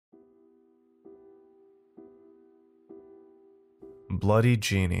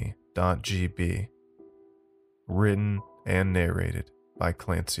BloodyGenie.gb. Written and narrated by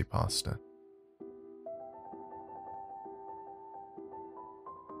Clancy Pasta.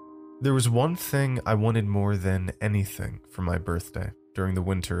 There was one thing I wanted more than anything for my birthday during the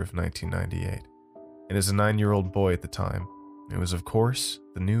winter of 1998, and as a 9-year-old boy at the time, it was of course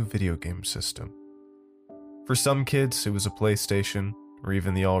the new video game system. For some kids, it was a PlayStation, or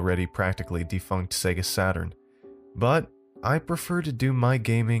even the already practically defunct Sega Saturn, but I prefer to do my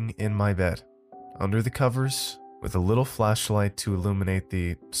gaming in my bed, under the covers, with a little flashlight to illuminate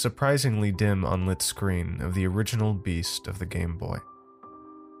the surprisingly dim unlit screen of the original beast of the Game Boy.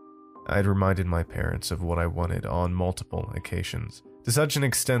 I had reminded my parents of what I wanted on multiple occasions, to such an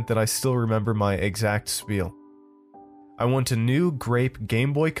extent that I still remember my exact spiel. I want a new grape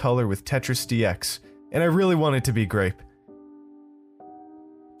Game Boy Color with Tetris DX, and I really want it to be grape.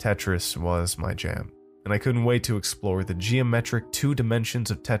 Tetris was my jam, and I couldn't wait to explore the geometric 2 dimensions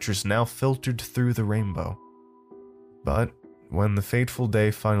of Tetris now filtered through the rainbow. But when the fateful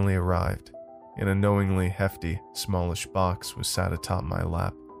day finally arrived, and a knowingly hefty, smallish box was sat atop my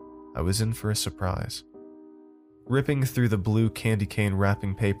lap, I was in for a surprise. Ripping through the blue candy cane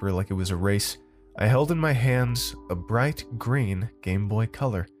wrapping paper like it was a race, I held in my hands a bright green Game Boy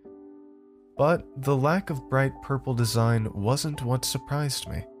Color. But the lack of bright purple design wasn't what surprised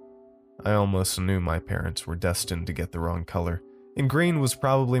me. I almost knew my parents were destined to get the wrong color, and green was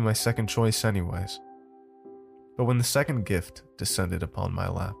probably my second choice anyways. But when the second gift descended upon my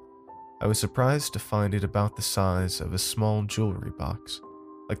lap, I was surprised to find it about the size of a small jewelry box,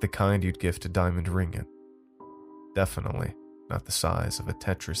 like the kind you'd gift a diamond ring in. Definitely not the size of a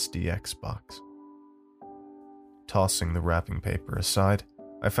Tetris DX box. Tossing the wrapping paper aside,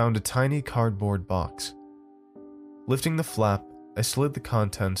 I found a tiny cardboard box. Lifting the flap, I slid the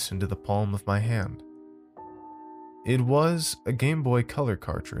contents into the palm of my hand. It was a Game Boy Color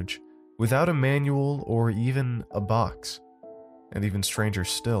cartridge, without a manual or even a box, and even stranger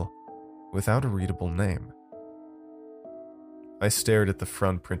still, without a readable name. I stared at the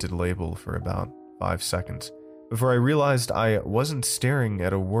front printed label for about 5 seconds before I realized I wasn't staring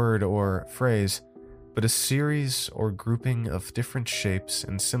at a word or phrase, but a series or grouping of different shapes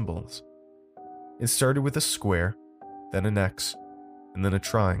and symbols. It started with a square, then an X, and then a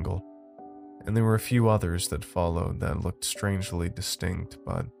triangle, and there were a few others that followed that looked strangely distinct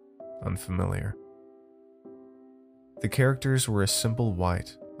but unfamiliar. The characters were a simple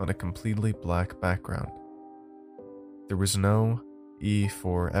white on a completely black background. There was no E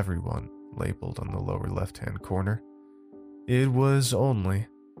for everyone labeled on the lower left-hand corner. It was only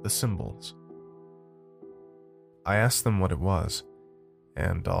the symbols. I asked them what it was,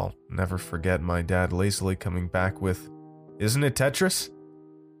 and I'll never forget my dad lazily coming back with, "Isn't it Tetris?"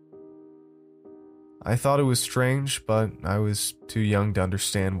 I thought it was strange, but I was too young to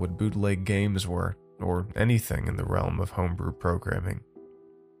understand what bootleg games were, or anything in the realm of homebrew programming.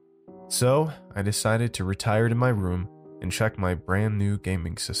 So, I decided to retire to my room and check my brand new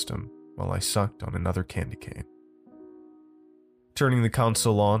gaming system while I sucked on another candy cane. Turning the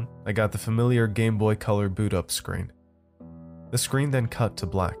console on, I got the familiar Game Boy Color boot-up screen. The screen then cut to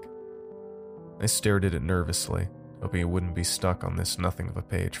black. I stared at it nervously, hoping it wouldn't be stuck on this nothing of a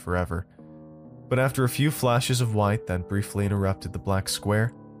page forever. But after a few flashes of white that briefly interrupted the black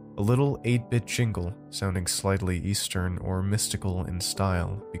square, a little 8-bit jingle sounding slightly Eastern or mystical in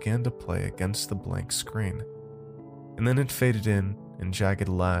style began to play against the blank screen. And then it faded in jagged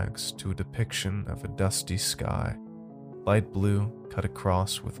lags to a depiction of a dusty sky, light blue cut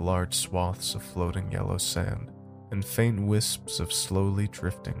across with large swaths of floating yellow sand and faint wisps of slowly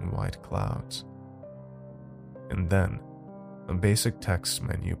drifting white clouds. And then, a basic text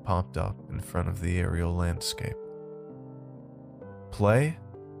menu popped up in front of the aerial landscape. Play?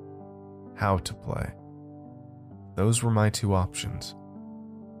 How to play? Those were my 2 options.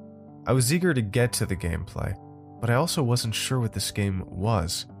 I was eager to get to the gameplay, but I also wasn't sure what this game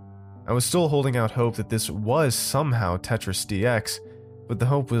was. I was still holding out hope that this was somehow Tetris DX, but the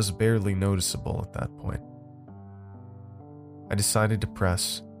hope was barely noticeable at that point. I decided to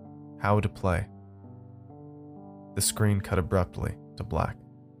press How to Play. The screen cut abruptly to black.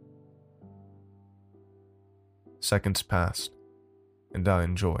 Seconds passed, and I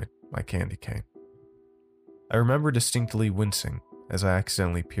enjoyed my candy cane. I remember distinctly wincing as I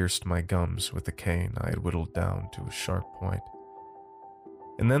accidentally pierced my gums with the cane I had whittled down to a sharp point.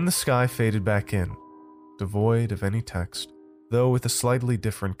 And then the sky faded back in, devoid of any text, though with a slightly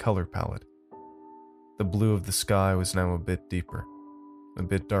different color palette. The blue of the sky was now a bit deeper, a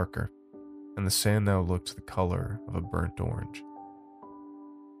bit darker, and the sand now looked the color of a burnt orange.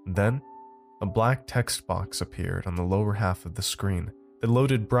 Then, a black text box appeared on the lower half of the screen that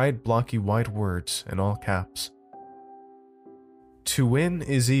loaded bright, blocky white words in all caps. To win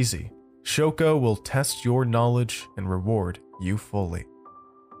is easy. Shoko will test your knowledge and reward you fully.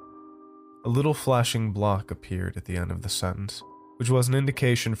 A little flashing block appeared at the end of the sentence, which was an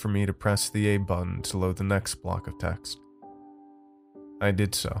indication for me to press the A button to load the next block of text. I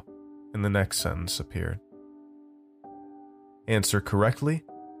did so, and the next sentence appeared. Answer correctly,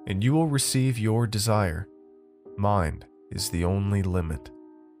 and you will receive your desire. Mind is the only limit.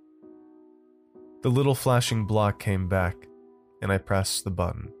 The little flashing block came back, and I pressed the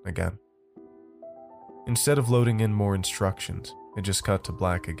button again. Instead of loading in more instructions, it just cut to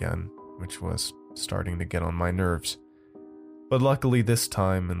black again, which was starting to get on my nerves. But luckily this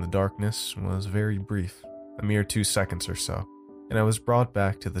time in the darkness was very brief, a mere 2 seconds or so, and I was brought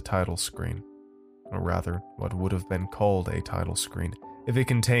back to the title screen, or rather what would have been called a title screen if it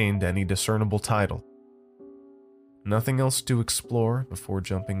contained any discernible title. Nothing else to explore before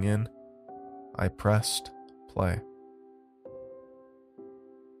jumping in, I pressed play.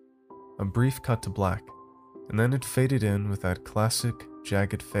 A brief cut to black, and then it faded in with that classic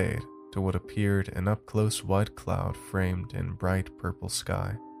jagged fade to what appeared an up-close white cloud framed in bright purple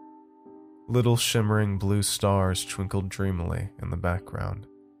sky. Little shimmering blue stars twinkled dreamily in the background.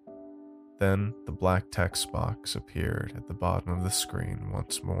 Then the black text box appeared at the bottom of the screen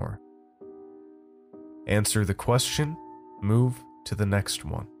once more. Answer the question, move to the next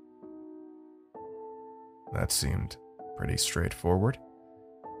one. That seemed pretty straightforward.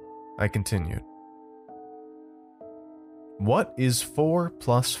 I continued. What is 4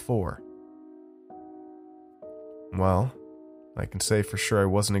 plus 4? Well, I can say for sure I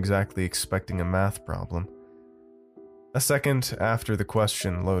wasn't exactly expecting a math problem. A second after the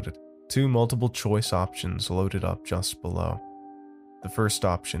question loaded, 2 multiple choice options loaded up just below. The first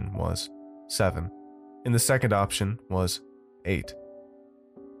option was 7, and the second option was 8.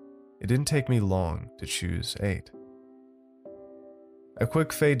 It didn't take me long to choose 8. A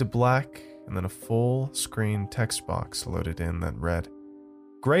quick fade to black, and then a full screen text box loaded in that read,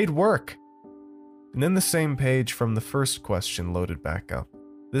 "Great work!" And then the same page from the first question loaded back up,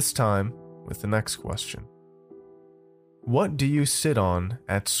 this time with the next question. What do you sit on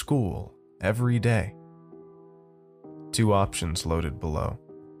at school every day? 2 options loaded below.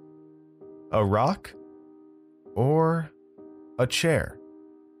 A rock or a chair?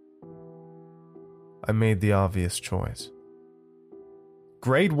 I made the obvious choice.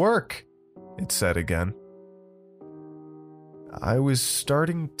 Great work, it said again. I was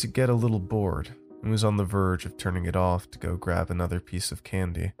starting to get a little bored and was on the verge of turning it off to go grab another piece of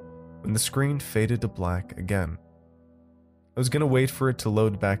candy when the screen faded to black again. I was going to wait for it to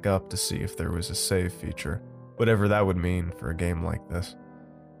load back up to see if there was a save feature, whatever that would mean for a game like this.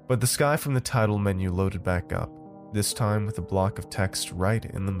 But the sky from the title menu loaded back up, this time with a block of text right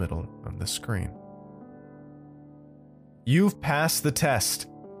in the middle of the screen. You've passed the test.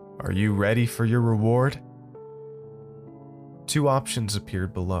 Are you ready for your reward? 2 options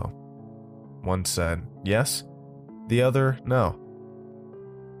appeared below. One said yes, the other no.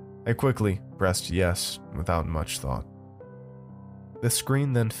 I quickly pressed yes without much thought. The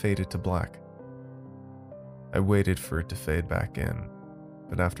screen then faded to black. I waited for it to fade back in,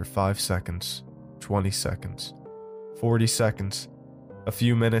 but after 5 seconds, 20 seconds, 40 seconds, a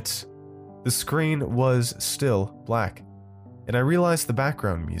few minutes, the screen was still black, and I realized the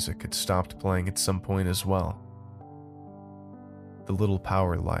background music had stopped playing at some point as well. The little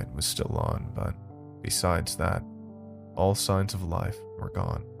power light was still on, but besides that, all signs of life were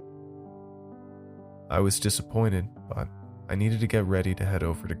gone. I was disappointed, but I needed to get ready to head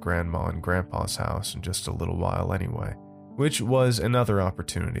over to Grandma and Grandpa's house in just a little while anyway, which was another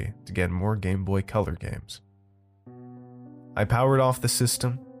opportunity to get more Game Boy Color games. I powered off the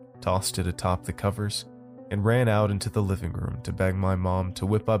system, tossed it atop the covers, and ran out into the living room to beg my mom to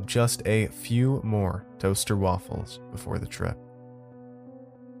whip up just a few more toaster waffles before the trip.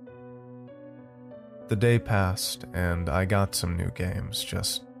 The day passed, and I got some new games,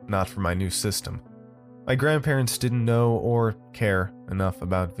 just not for my new system. My grandparents didn't know or care enough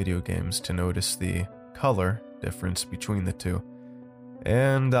about video games to notice the color difference between the two,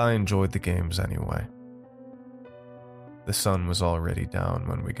 and I enjoyed the games anyway. The sun was already down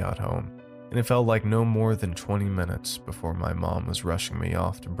when we got home, and it felt like no more than 20 minutes before my mom was rushing me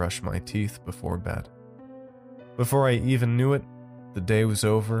off to brush my teeth before bed. Before I even knew it, the day was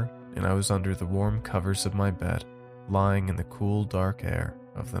over, and I was under the warm covers of my bed, lying in the cool, dark air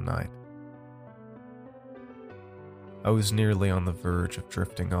of the night. I was nearly on the verge of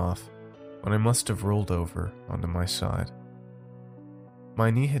drifting off when I must have rolled over onto my side. my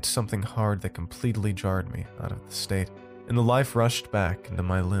knee hit something hard that completely jarred me out of the state, and the life rushed back into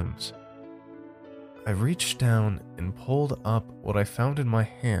my limbs. I reached down and pulled up what I found in my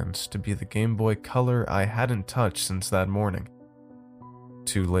hands to be the Game Boy Color I hadn't touched since that morning.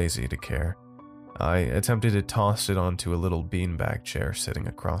 Too lazy to care, I attempted to toss it onto a little beanbag chair sitting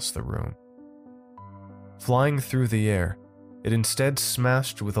across the room. Flying through the air, it instead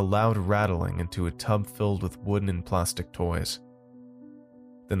smashed with a loud rattling into a tub filled with wooden and plastic toys.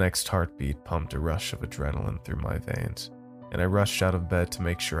 The next heartbeat pumped a rush of adrenaline through my veins, and I rushed out of bed to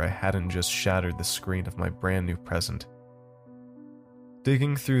make sure I hadn't just shattered the screen of my brand new present.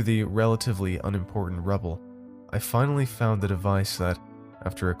 Digging through the relatively unimportant rubble, I finally found the device that,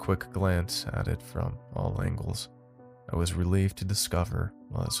 after a quick glance at it from all angles, I was relieved to discover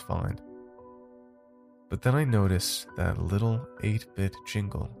was fine. But then I noticed that little 8-bit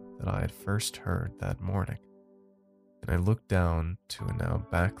jingle that I had first heard that morning, and I looked down to a now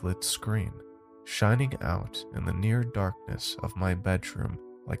backlit screen, shining out in the near darkness of my bedroom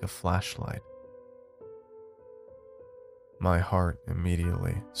like a flashlight. My heart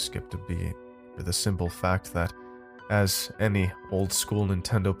immediately skipped a beat for the simple fact that, as any old-school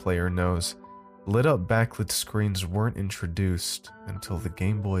Nintendo player knows, lit-up backlit screens weren't introduced until the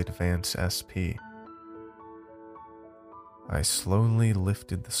Game Boy Advance SP. I slowly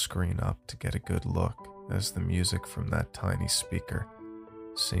lifted the screen up to get a good look as the music from that tiny speaker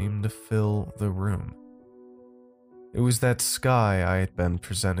seemed to fill the room. It was that sky I had been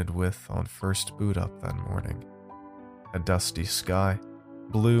presented with on first boot up that morning. A dusty sky,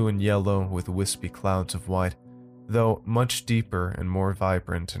 blue and yellow with wispy clouds of white, though much deeper and more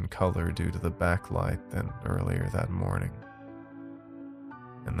vibrant in color due to the backlight than earlier that morning.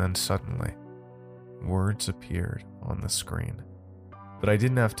 And then suddenly, words appeared on the screen, but I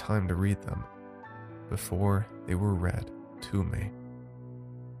didn't have time to read them before they were read to me.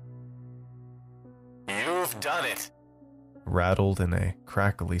 You've done it! Rattled in a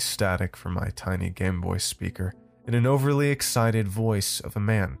crackly static from my tiny Game Boy speaker in an overly excited voice of a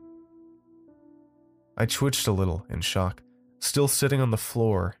man. I twitched a little in shock, still sitting on the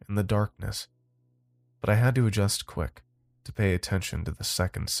floor in the darkness, but I had to adjust quick to pay attention to the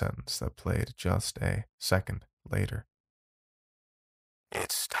second sentence that played just a second later.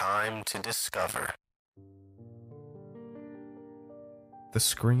 It's time to discover. The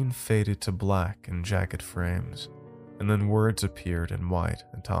screen faded to black in jagged frames, and then words appeared in white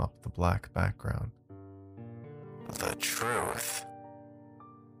atop the black background. The truth.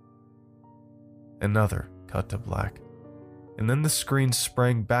 Another cut to black, and then the screen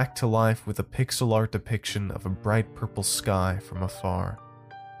sprang back to life with a pixel art depiction of a bright purple sky from afar,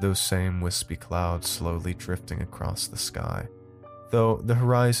 those same wispy clouds slowly drifting across the sky, though the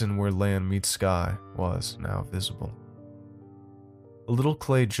horizon where land meets sky was now visible. A little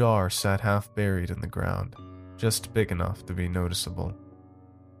clay jar sat half buried in the ground, just big enough to be noticeable.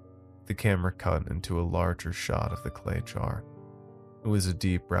 The camera cut into a larger shot of the clay jar. It was a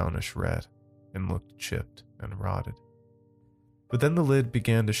deep brownish red and looked chipped and rotted. But then the lid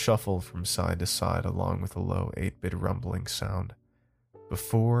began to shuffle from side to side along with a low 8-bit rumbling sound,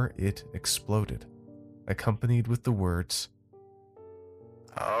 before it exploded, accompanied with the words,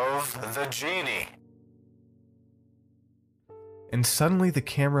 Of the genie. And suddenly the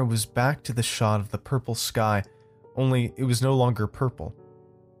camera was back to the shot of the purple sky, only it was no longer purple.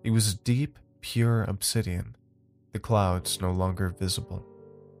 It was deep, pure obsidian, the clouds no longer visible.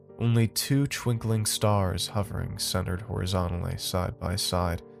 Only 2 twinkling stars hovering centered horizontally side by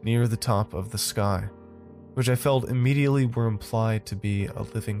side near the top of the sky, which I felt immediately were implied to be a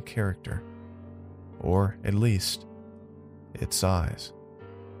living character, or at least, its eyes.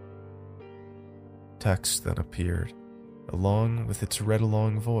 Text then appeared, along with its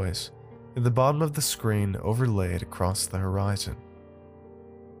read-along voice, at the bottom of the screen overlaid across the horizon.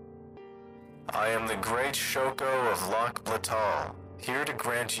 I am the great Shoko of Loch Blatal, here to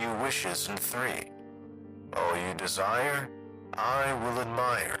grant you wishes in 3. All you desire, I will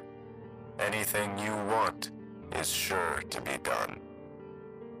admire. Anything you want is sure to be done.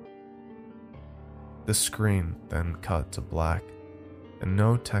 The screen then cut to black, and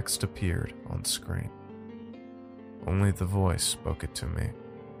no text appeared on screen. Only the voice spoke it to me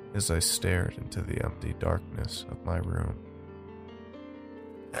as I stared into the empty darkness of my room.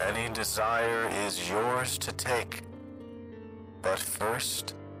 Any desire is yours to take. But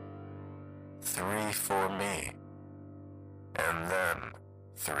first, 3 for me, and then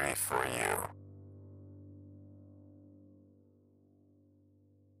 3 for you.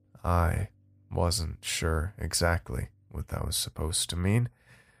 I wasn't sure exactly what that was supposed to mean,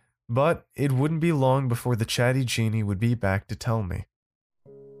 but it wouldn't be long before the chatty genie would be back to tell me.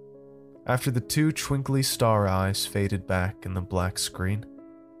 After the two twinkly star eyes faded back in the black screen,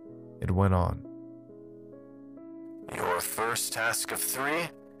 it went on. Your first task of 3,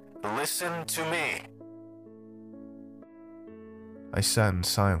 listen to me. I sat in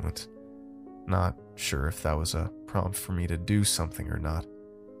silence, not sure if that was a prompt for me to do something or not.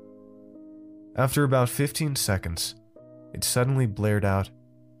 After about 15 seconds, it suddenly blared out,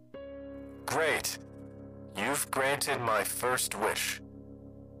 Great. You've granted my first wish.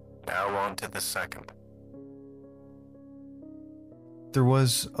 Now on to the second. There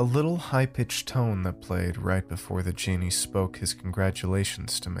was a little high-pitched tone that played right before the genie spoke his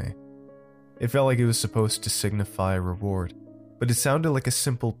congratulations to me. It felt like it was supposed to signify a reward, but it sounded like a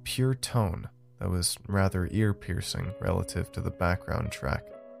simple, pure tone that was rather ear-piercing relative to the background track.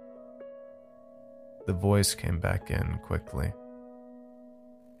 The voice came back in quickly.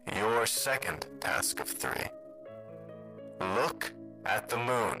 Your second task of 3. Look at the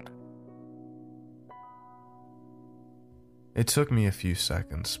moon. It took me a few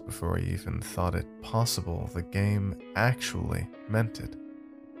seconds before I even thought it possible the game actually meant it.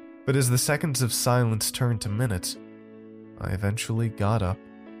 But as the seconds of silence turned to minutes, I eventually got up,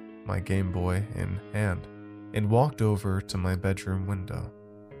 my Game Boy in hand, and walked over to my bedroom window.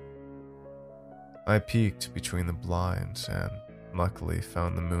 I peeked between the blinds and luckily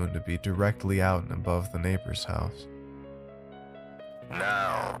found the moon to be directly out and above the neighbor's house.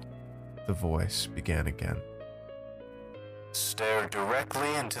 Now, The voice began again. stare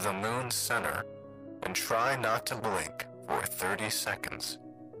directly into the moon's center and try not to blink for 30 seconds.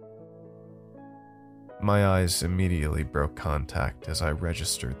 My eyes immediately broke contact as I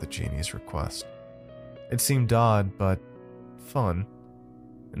registered the genie's request. It seemed odd, but fun,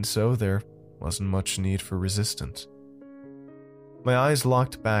 and so there wasn't much need for resistance. My eyes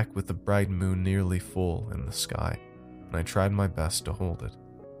locked back with the bright moon nearly full in the sky, and I tried my best to hold it.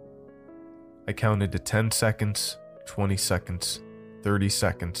 I counted to 10 seconds, 20 seconds, 30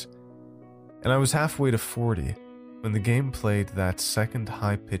 seconds, and I was halfway to 40 when the game played that second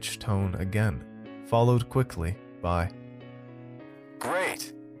high-pitched tone again, followed quickly by,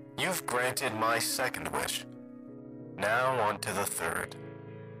 Great! You've granted my second wish. Now on to the third.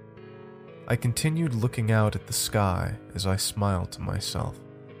 I continued looking out at the sky as I smiled to myself,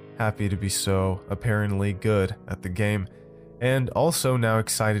 happy to be so apparently good at the game, and also now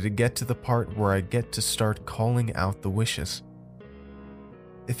excited to get to the part where I get to start calling out the wishes.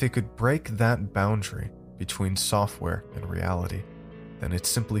 If it could break that boundary between software and reality, then it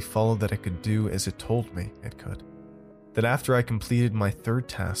simply followed that I could do as it told me it could. That after I completed my third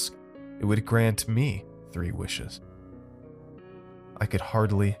task, it would grant me 3 wishes. I could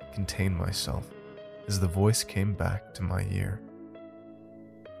hardly contain myself as the voice came back to my ear.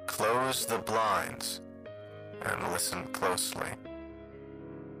 Close the blinds and listen closely.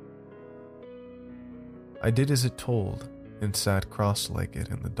 I did as it told and sat cross-legged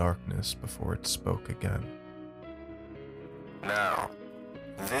in the darkness before it spoke again. Now,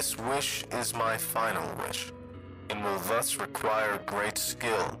 this wish is my final wish, and will thus require great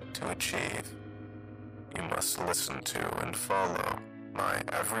skill to achieve. You must listen to and follow my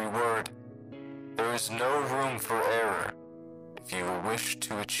every word. There is no room for error if you wish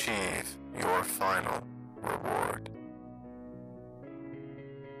to achieve your final reward.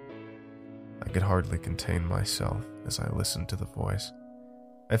 I could hardly contain myself as I listened to the voice.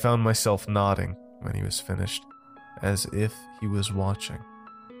 I found myself nodding when he was finished, as if he was watching,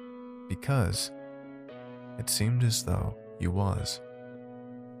 because it seemed as though he was.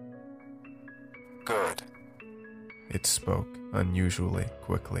 Good. It spoke unusually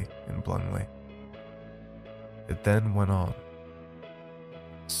quickly and bluntly. It then went on.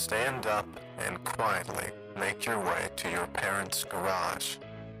 Stand up and quietly make your way to your parents' garage.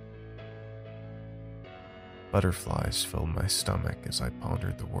 Butterflies filled my stomach as I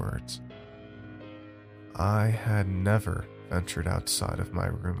pondered the words. I had never ventured outside of my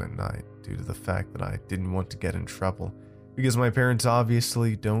room at night due to the fact that I didn't want to get in trouble, because my parents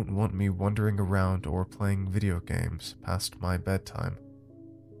obviously don't want me wandering around or playing video games past my bedtime.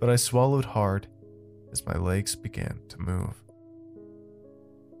 But I swallowed hard as my legs began to move.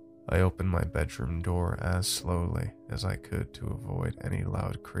 I opened my bedroom door as slowly as I could to avoid any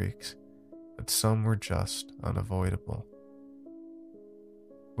loud creaks, but some were just unavoidable.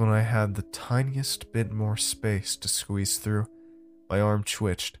 When I had the tiniest bit more space to squeeze through, my arm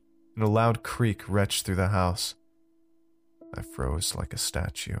twitched and a loud creak retched through the house. I froze like a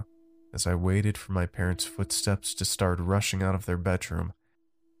statue as I waited for my parents' footsteps to start rushing out of their bedroom.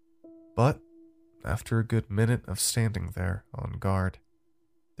 But after a good minute of standing there on guard,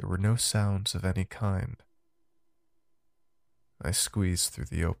 there were no sounds of any kind. I squeezed through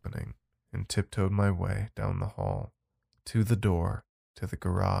the opening and tiptoed my way down the hall to the door to the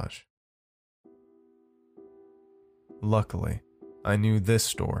garage. Luckily, I knew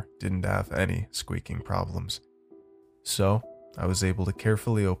this door didn't have any squeaking problems, so I was able to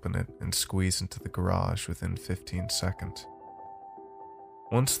carefully open it and squeeze into the garage within 15 seconds.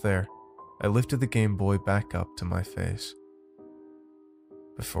 Once there, I lifted the Game Boy back up to my face.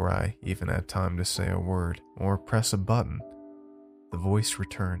 Before I even had time to say a word or press a button, the voice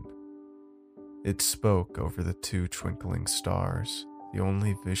returned. It spoke over the two twinkling stars, the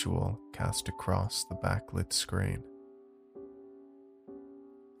only visual cast across the backlit screen.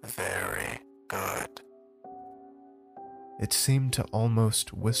 Very good. It seemed to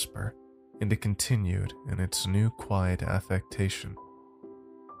almost whisper, and it continued in its new quiet affectation.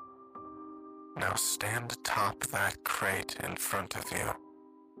 Now stand atop that crate in front of you.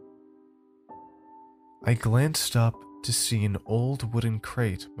 I glanced up to see an old wooden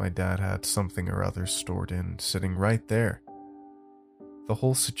crate my dad had something or other stored in, sitting right there. The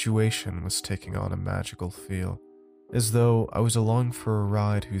whole situation was taking on a magical feel, as though I was along for a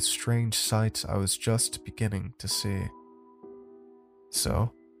ride whose strange sights I was just beginning to see.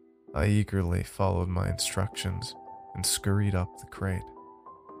 So, I eagerly followed my instructions and scurried up the crate.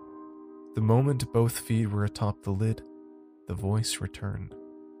 The moment both feet were atop the lid, the voice returned.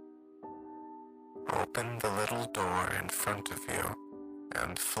 Open the little door in front of you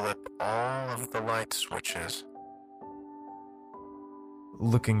and flip all of the light switches.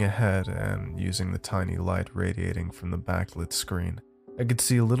 Looking ahead and using the tiny light radiating from the backlit screen, I could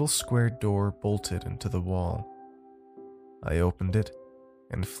see a little square door bolted into the wall. I opened it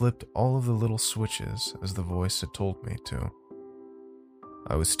and flipped all of the little switches as the voice had told me to.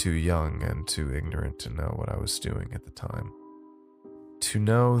 I was too young and too ignorant to know what I was doing at the time. To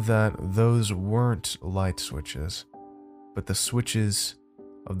know that those weren't light switches, but the switches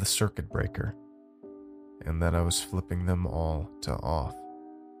of the circuit breaker, and that I was flipping them all to off.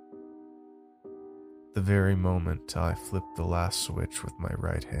 The very moment I flipped the last switch with my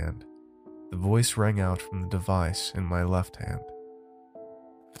right hand, the voice rang out from the device in my left hand.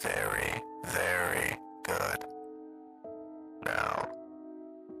 Very, very good. Now,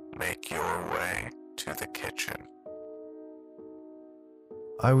 make your way to the kitchen.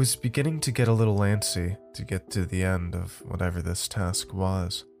 I was beginning to get a little antsy to get to the end of whatever this task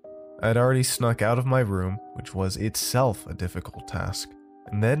was. I had already snuck out of my room, which was itself a difficult task,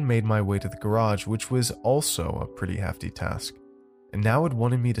 and then made my way to the garage, which was also a pretty hefty task. And now it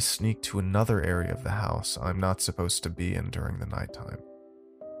wanted me to sneak to another area of the house I'm not supposed to be in during the nighttime.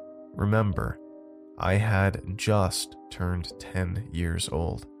 Remember, I had just turned 10 years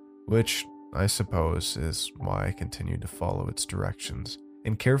old, which I suppose is why I continued to follow its directions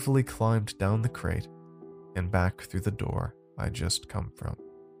and carefully climbed down the crate and back through the door I'd just come from.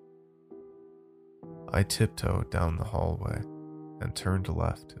 I tiptoed down the hallway and turned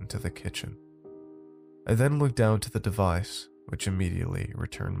left into the kitchen. I then looked down to the device, which immediately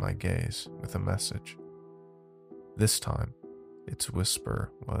returned my gaze with a message. This time, its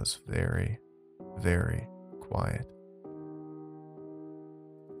whisper was very, very quiet.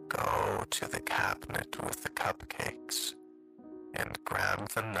 Go to the cabinet with the cupcakes and grab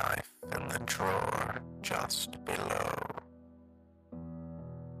the knife in the drawer just below.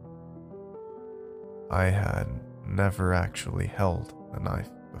 I had never actually held a knife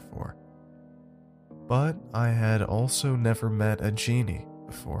before, but I had also never met a genie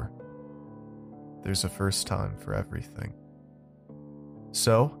before. There's a first time for everything.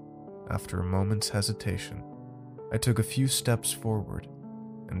 So, after a moment's hesitation, I took a few steps forward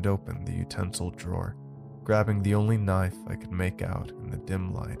and opened the utensil drawer, grabbing the only knife I could make out in the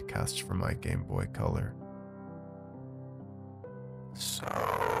dim light cast from my Game Boy Color. So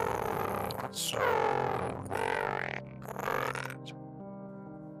very good.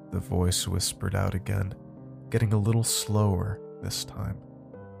 The voice whispered out again, getting a little slower this time.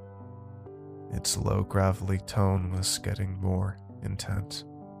 Its low, gravelly tone was getting more intense.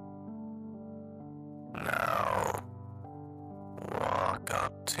 Now, walk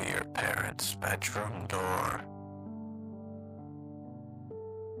up to your parents' bedroom door.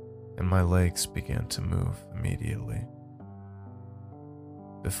 And my legs began to move immediately.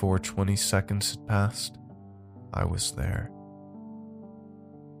 Before 20 seconds had passed, I was there.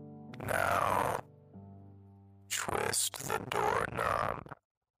 Now, twist the doorknob.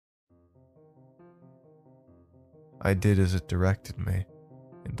 I did as it directed me,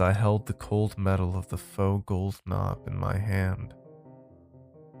 and I held the cold metal of the faux gold knob in my hand.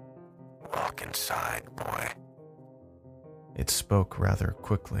 Walk inside, boy. It spoke rather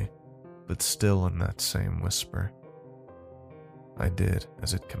quickly, but still in that same whisper. I did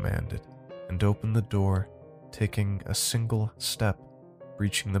as it commanded and opened the door, taking a single step,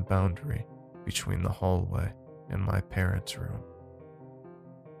 reaching the boundary between the hallway and my parents' room.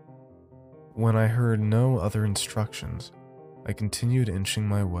 When I heard no other instructions, I continued inching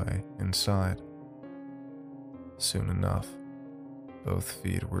my way inside. Soon enough, both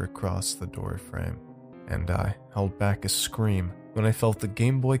feet were across the door frame, and I held back a scream when I felt the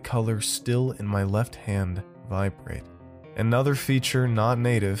Game Boy Color still in my left hand vibrate. Another feature not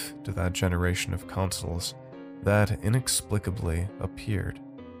native to that generation of consoles that inexplicably appeared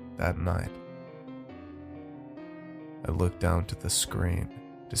that night. I looked down to the screen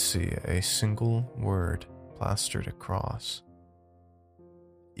to see a single word plastered across.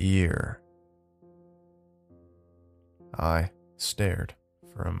 Ear. I stared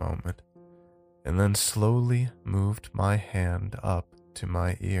for a moment, and then slowly moved my hand up to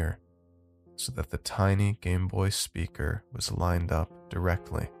my ear so that the tiny Game Boy speaker was lined up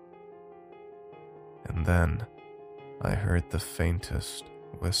directly. And then I heard the faintest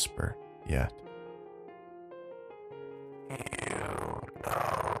whisper yet. You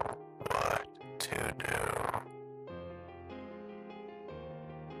know what to do.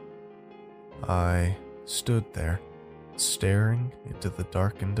 I stood there, staring into the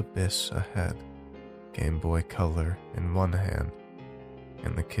darkened abyss ahead, Game Boy Color in one hand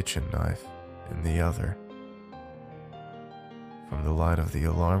and the kitchen knife in the other. From the light of the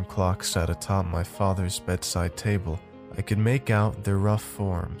alarm clock set atop my father's bedside table, I could make out their rough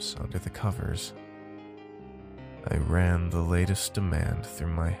forms under the covers. I ran the latest demand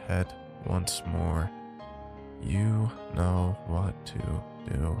through my head once more. You know what to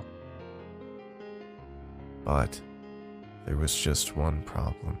do. But there was just one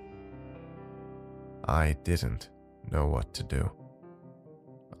problem. I didn't know what to do.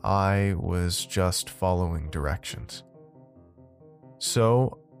 I was just following directions.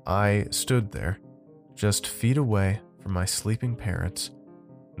 So I stood there, just feet away from my sleeping parents,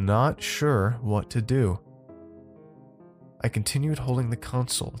 not sure what to do. I continued holding the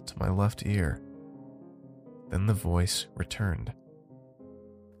console to my left ear. Then the voice returned.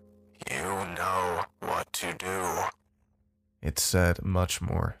 You know what to do, it said much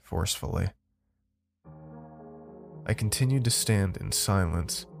more forcefully. I continued to stand in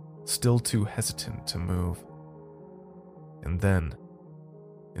silence, still too hesitant to move. And then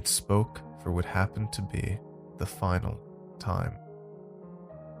it spoke for what happened to be the final time.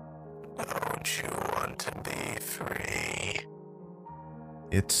 Don't you want to be free?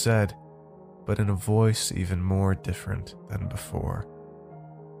 It said, but in a voice even more different than before.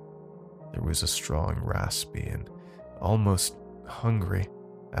 There was a strong, raspy, and almost hungry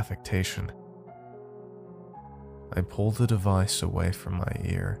affectation. I pulled the device away from my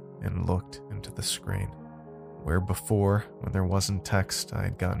ear and looked into the screen, where before, when there wasn't text, I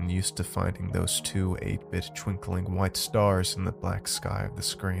had gotten used to finding those two 8-bit twinkling white stars in the black sky of the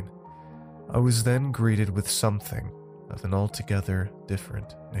screen. I was then greeted with something of an altogether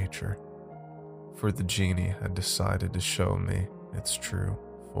different nature, for the genie had decided to show me its true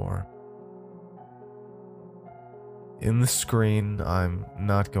form. In the screen, I'm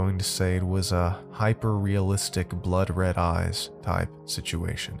not going to say it was a hyper-realistic blood-red eyes type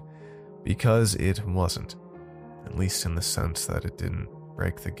situation, because it wasn't, at least in the sense that it didn't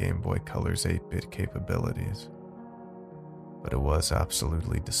break the Game Boy Color's 8-bit capabilities. But it was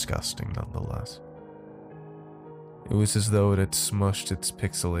absolutely disgusting nonetheless. It was as though it had smushed its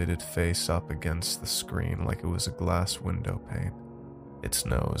pixelated face up against the screen like it was a glass window pane. Its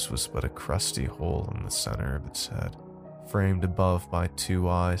nose was but a crusty hole in the center of its head, framed above by two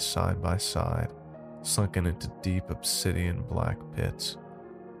eyes side by side, sunken into deep obsidian black pits,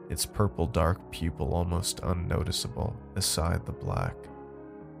 its purple dark pupil almost unnoticeable beside the black.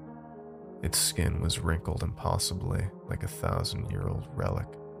 Its skin was wrinkled impossibly like a 1,000-year-old relic,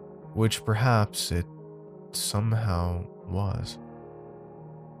 which perhaps it somehow was.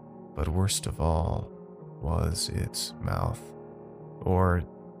 But worst of all was its mouth, or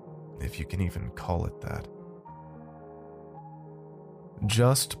if you can even call it that.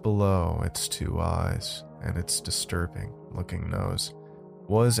 Just below its two eyes and its disturbing-looking nose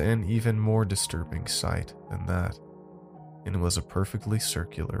was an even more disturbing sight than that. It was a perfectly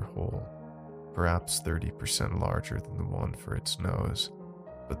circular hole, perhaps 30% larger than the one for its nose,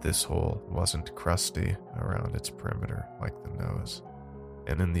 but this hole wasn't crusty around its perimeter like the nose,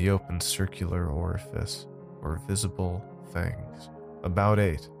 and in the open circular orifice were visible fangs, about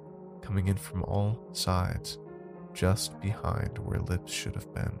 8, coming in from all sides, just behind where lips should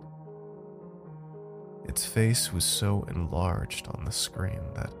have been. Its face was so enlarged on the screen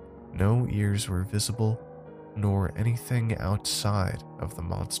that no ears were visible nor anything outside of the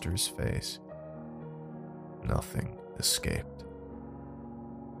monster's face. Nothing escaped.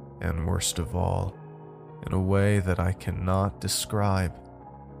 And worst of all, in a way that I cannot describe,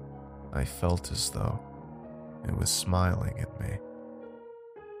 I felt as though it was smiling at me.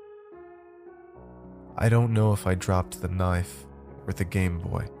 I don't know if I dropped the knife or the Game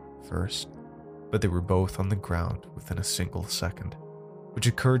Boy first, but they were both on the ground within a single second, which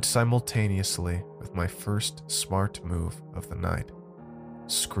occurred simultaneously with my first smart move of the night,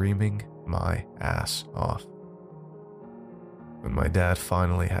 screaming my ass off. When my dad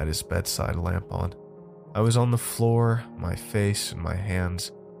finally had his bedside lamp on, I was on the floor, my face and my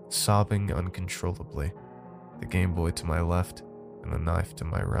hands sobbing uncontrollably, the Game Boy to my left and the knife to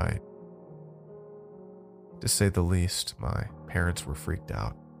my right. To say the least, my parents were freaked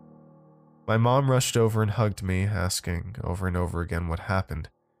out. My mom rushed over and hugged me, asking over and over again what happened.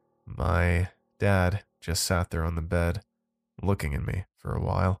 My dad just sat there on the bed, looking at me for a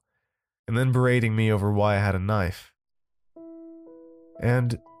while, and then berating me over why I had a knife.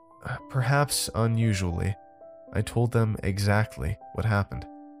 And, perhaps unusually, I told them exactly what happened.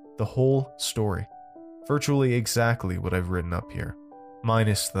 The whole story. Virtually exactly what I've written up here,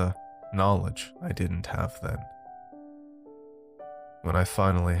 minus the knowledge I didn't have then. When I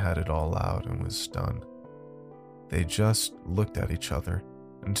finally had it all out and was done, they just looked at each other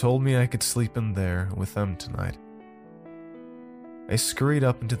and told me I could sleep in there with them tonight. I scurried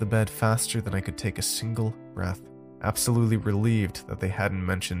up into the bed faster than I could take a single breath, absolutely relieved that they hadn't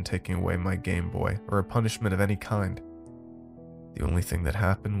mentioned taking away my Game Boy or a punishment of any kind. The only thing that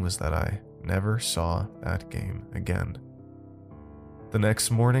happened was that I never saw that game again. The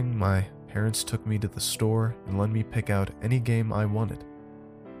next morning, my parents took me to the store and let me pick out any game I wanted.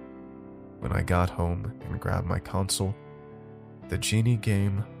 When I got home and grabbed my console, the Genie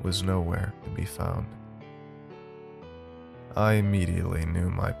game was nowhere to be found. I immediately knew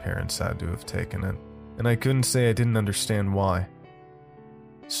my parents had to have taken it, and I couldn't say I didn't understand why.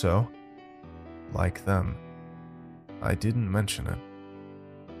 So, like them, I didn't mention it.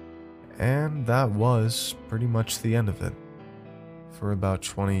 And that was pretty much the end of it, for about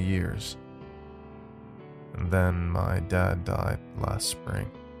 20 years. And then my dad died last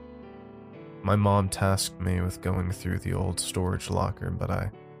spring. My mom tasked me with going through the old storage locker, but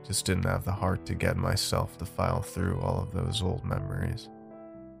I just didn't have the heart to get myself to file through all of those old memories.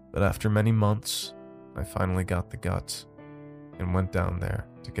 But after many months, I finally got the guts and went down there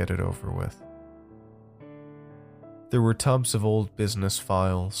to get it over with. There were tubs of old business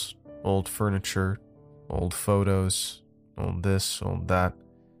files, old furniture, old photos, old this, old that,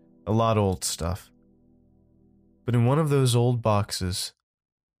 a lot of old stuff. But in one of those old boxes,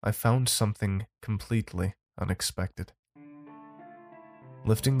 I found something completely unexpected.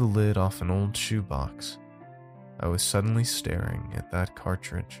 Lifting the lid off an old shoebox, I was suddenly staring at that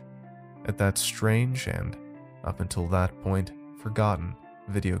cartridge, at that strange and, up until that point, forgotten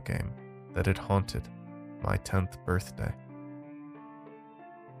video game that had haunted my 10th birthday.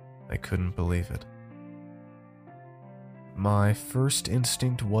 I couldn't believe it. My first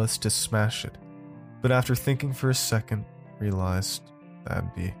instinct was to smash it, but after thinking for a second, realized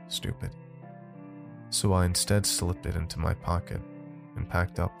that'd be stupid. So I instead slipped it into my pocket and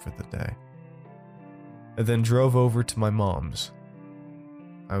packed up for the day. I then drove over to my mom's.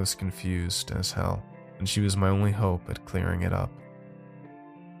 I was confused as hell, and she was my only hope at clearing it up.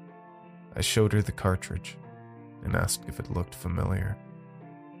 I showed her the cartridge and asked if it looked familiar.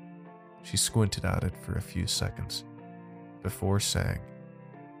 She squinted at it for a few seconds before saying,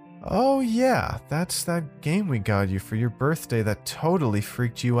 "Oh yeah, that's that game we got you for your birthday that totally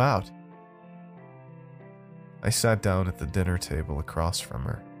freaked you out." I sat down at the dinner table across from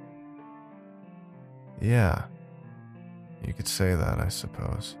her. "Yeah, you could say that, I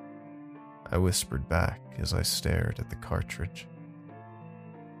suppose," I whispered back as I stared at the cartridge.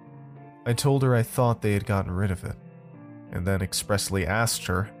 I told her I thought they had gotten rid of it, and then expressly asked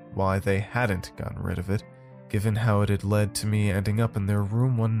her why they hadn't gotten rid of it, given how it had led to me ending up in their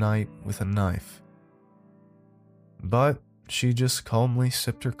room one night with a knife. But she just calmly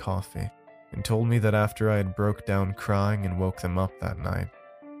sipped her coffee and told me that after I had broke down crying and woke them up that night,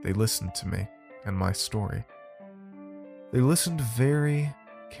 they listened to me and my story. They listened very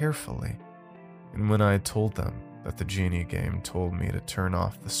carefully, and when I had told them that the Genie game told me to turn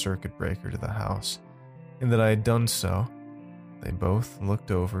off the circuit breaker to the house, and that I had done so, they both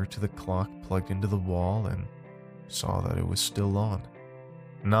looked over to the clock plugged into the wall and saw that it was still on,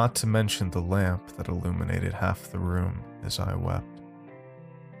 not to mention the lamp that illuminated half the room as I wept.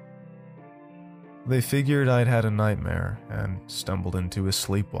 They figured I'd had a nightmare and stumbled into a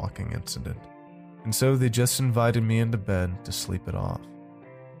sleepwalking incident, and so they just invited me into bed to sleep it off.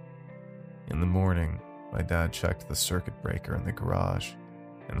 In the morning, my dad checked the circuit breaker in the garage,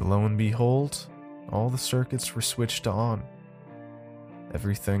 and lo and behold, all the circuits were switched on.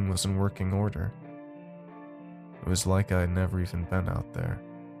 Everything was in working order. It was like I had never even been out there.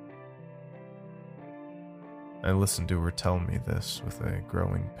 I listened to her tell me this with a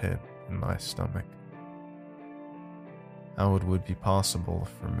growing pit in my stomach. How it would be possible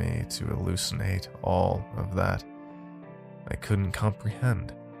for me to hallucinate all of that, I couldn't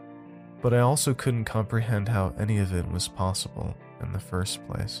comprehend. But I also couldn't comprehend how any of it was possible in the first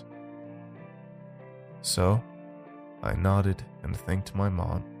place. So, I nodded and thanked my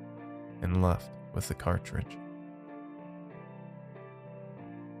mom and left with the cartridge.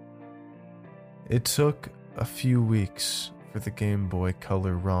 It took a few weeks for the Game Boy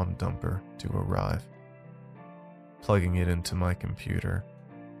Color ROM dumper to arrive. Plugging it into my computer,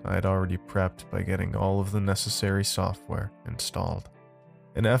 I had already prepped by getting all of the necessary software installed.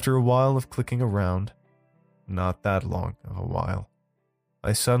 And after a while of clicking around, not that long of a while,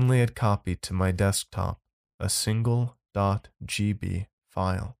 I suddenly had copied to my desktop a single .gb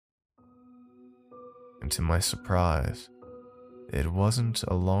file. And to my surprise, it wasn't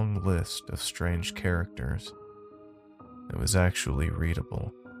a long list of strange characters. It was actually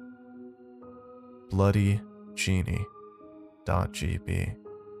readable. Bloody Genie.gb.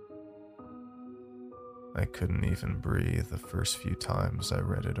 I couldn't even breathe the first few times I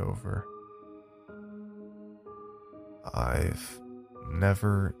read it over. I've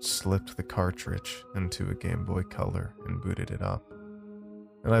never slipped the cartridge into a Game Boy Color and booted it up.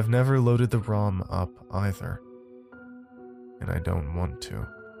 And I've never loaded the ROM up either. And I don't want to.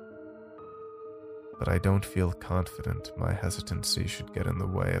 But I don't feel confident my hesitancy should get in the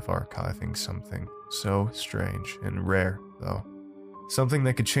way of archiving something so strange and rare, though. Something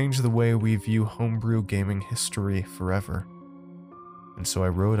that could change the way we view homebrew gaming history forever. And so I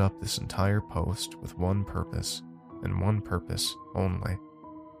wrote up this entire post with one purpose, and one purpose only.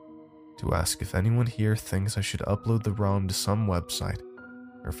 To ask if anyone here thinks I should upload the ROM to some website,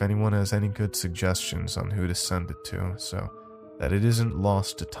 or if anyone has any good suggestions on who to send it to, so that it isn't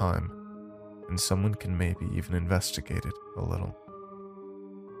lost to time, and someone can maybe even investigate it a little.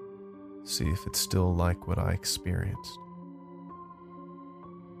 See if it's still like what I experienced.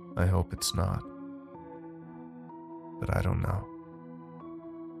 I hope it's not. But I don't know.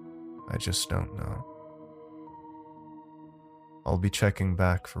 I just don't know. I'll be checking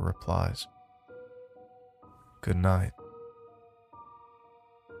back for replies. Good night.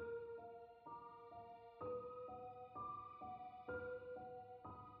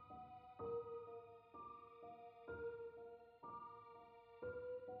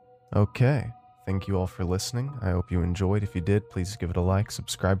 Okay. Thank you all for listening. I hope you enjoyed. If you did, please give it a like,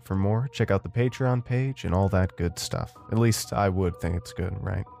 subscribe for more, check out the Patreon page, and all that good stuff. At least I would think it's good,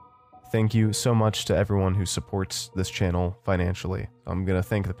 right? Thank you so much to everyone who supports this channel financially. I'm going to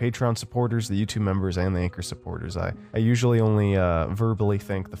thank the Patreon supporters, the YouTube members, and the Anchor supporters. I usually only verbally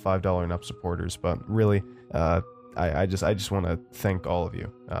thank the $5 and up supporters, but really, I just want to thank all of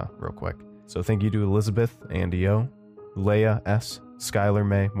you real quick. So thank you to Elizabeth, Andy O, Leia S, Skylar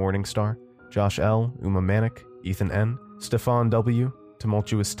May, Morningstar, Josh L, Uma Manic, Ethan N, Stefan W,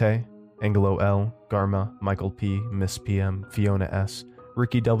 Tumultuous Tay, Angelo L, Garma, Michael P, Miss PM, Fiona S,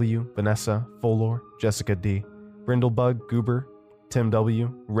 Ricky W, Vanessa, Folor, Jessica D, Brindlebug, Goober, Tim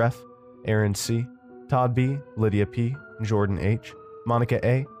W, Ref, Aaron C, Todd B, Lydia P, Jordan H, Monica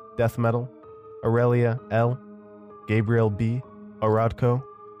A, Death Metal, Aurelia L, Gabriel B, Aradko,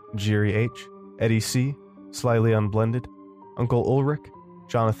 Jiri H, Eddie C, Slyly Unblended, Uncle Ulrich,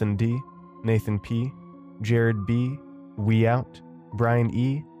 Jonathan D, Nathan P, Jared B, We Out, Brian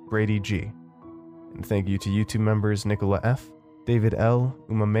E, Brady G. And thank you to YouTube members Nicola F, David L,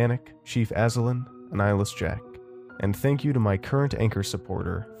 Uma Manic, Chief Azalin, and Eyeless Jack. And thank you to my current Anchor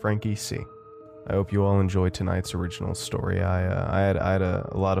supporter, Frankie C. I hope you all enjoyed tonight's original story. I had a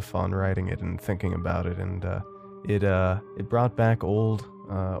lot of fun writing it and thinking about it, and it brought back old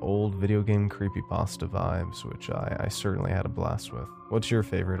video game creepypasta vibes, which I certainly had a blast with. What's your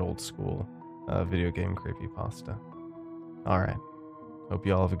favorite old school video game creepypasta? Alright, hope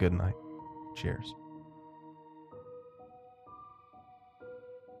you all have a good night. Cheers.